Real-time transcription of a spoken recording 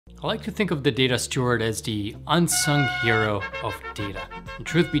I like to think of the data steward as the unsung hero of data. And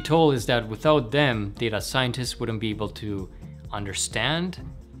truth be told is that without them, data scientists wouldn't be able to understand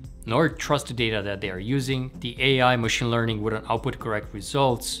nor trust the data that they are using. The AI machine learning wouldn't output correct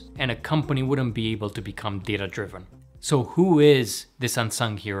results, and a company wouldn't be able to become data-driven. So who is this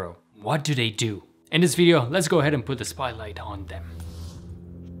unsung hero? What do they do? In this video, let's go ahead and put the spotlight on them.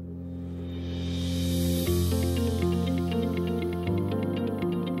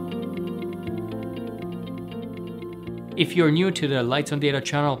 If you're new to the LightsOnData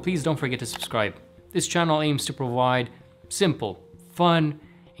channel, please don't forget to subscribe. This channel aims to provide simple, fun,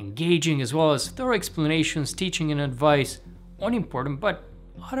 engaging, as well as thorough explanations, teaching, and advice on important but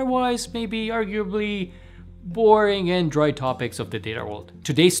otherwise maybe arguably boring and dry topics of the data world.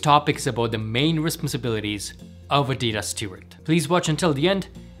 Today's topic is about the main responsibilities of a data steward. Please watch until the end,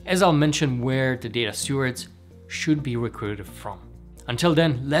 as I'll mention where the data stewards should be recruited from. Until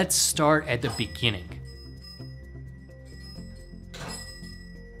then, let's start at the beginning.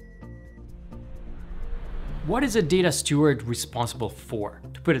 What is a data steward responsible for?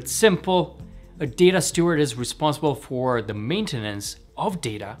 To put it simple, a data steward is responsible for the maintenance of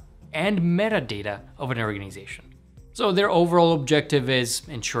data and metadata of an organization. So their overall objective is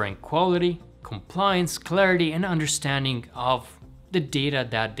ensuring quality, compliance, clarity, and understanding of the data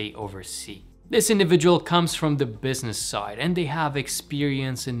that they oversee. This individual comes from the business side, and they have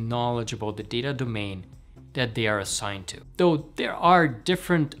experience and knowledge about the data domain that they are assigned to. Though there are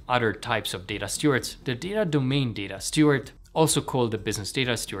different other types of data stewards, the data domain data steward, also called the business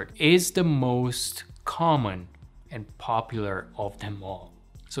data steward, is the most common and popular of them all.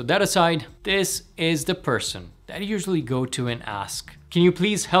 So that aside, this is the person that I usually go to and ask, can you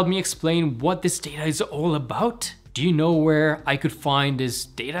please help me explain what this data is all about? Do you know where I could find this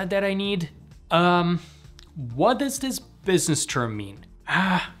data that I need? What does this business term mean?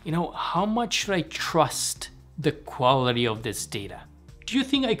 How much should I trust the quality of this data? Do you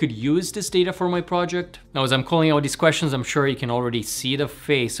think I could use this data for my project? Now, as I'm calling out these questions, I'm sure you can already see the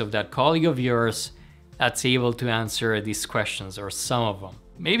face of that colleague of yours that's able to answer these questions, or some of them.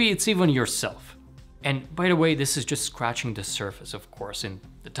 Maybe it's even yourself. And by the way, this is just scratching the surface, of course, in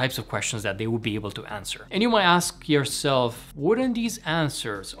the types of questions that they would be able to answer. And you might ask yourself, wouldn't these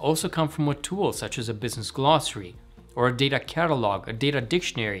answers also come from a tool such as a business glossary, or a data catalog, a data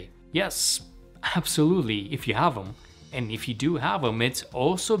dictionary? Yes, absolutely, if you have them. And if you do have them, it's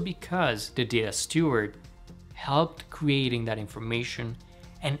also because the data steward helped creating that information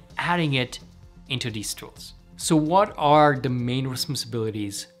and adding it into these tools. So what are the main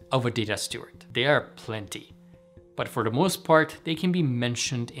responsibilities of a data steward? There are plenty, but for the most part, they can be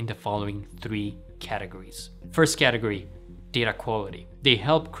mentioned in the following three categories. First category, data quality. They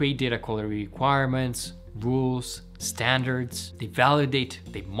help create data quality requirements, rules, standards. They validate,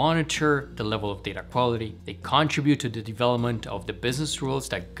 they monitor the level of data quality. They contribute to the development of the business rules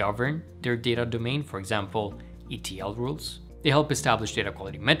that govern their data domain, for example, ETL rules. They help establish data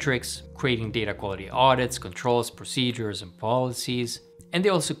quality metrics, creating data quality audits, controls, procedures, and policies. And they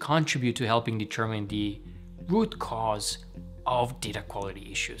also contribute to helping determine the root cause of data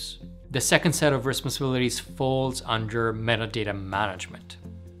quality issues. The second set of responsibilities falls under metadata management,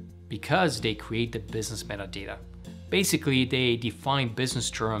 because they create the business metadata. Basically, they define business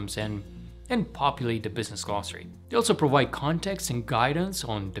terms and populate the business glossary. They also provide context and guidance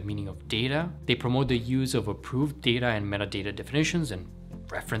on the meaning of data. They promote the use of approved data and metadata definitions and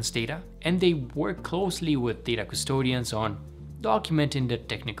reference data. And they work closely with data custodians on documenting the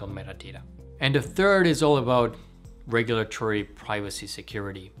technical metadata. And the third is all about regulatory privacy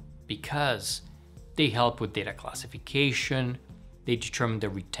security, because they help with data classification. They determine the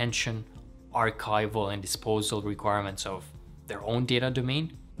retention, archival, and disposal requirements of their own data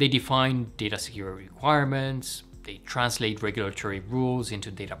domain. They define data security requirements. They translate regulatory rules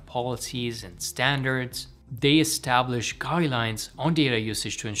into data policies and standards. They establish guidelines on data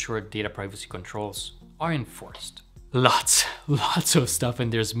usage to ensure data privacy controls are enforced. Lots of stuff,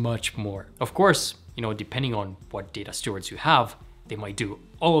 and there's much more. Of course, depending on what data stewards you have, they might do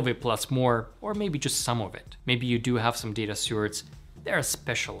all of it plus more, or maybe just some of it. Maybe you do have some data stewards that are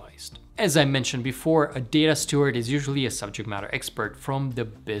specialized. As I mentioned before, a data steward is usually a subject matter expert from the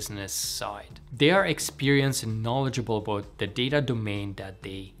business side. They are experienced and knowledgeable about the data domain that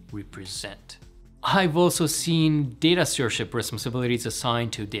they represent. I've also seen data stewardship responsibilities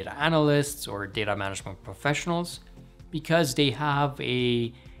assigned to data analysts or data management professionals, because they have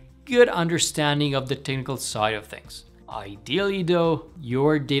a good understanding of the technical side of things. Ideally though,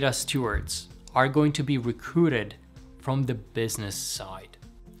 your data stewards are going to be recruited from the business side.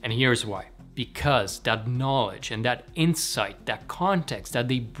 And here's why. because that knowledge and that insight, that context that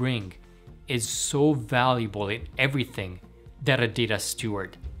they bring is so valuable in everything that a data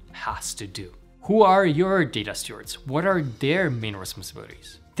steward has to do. Who are your data stewards? What are their main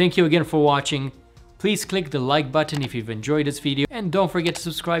responsibilities? Thank you again for watching. Please click the like button if you've enjoyed this video, and don't forget to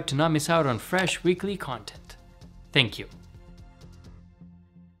subscribe to not miss out on fresh weekly content. Thank you.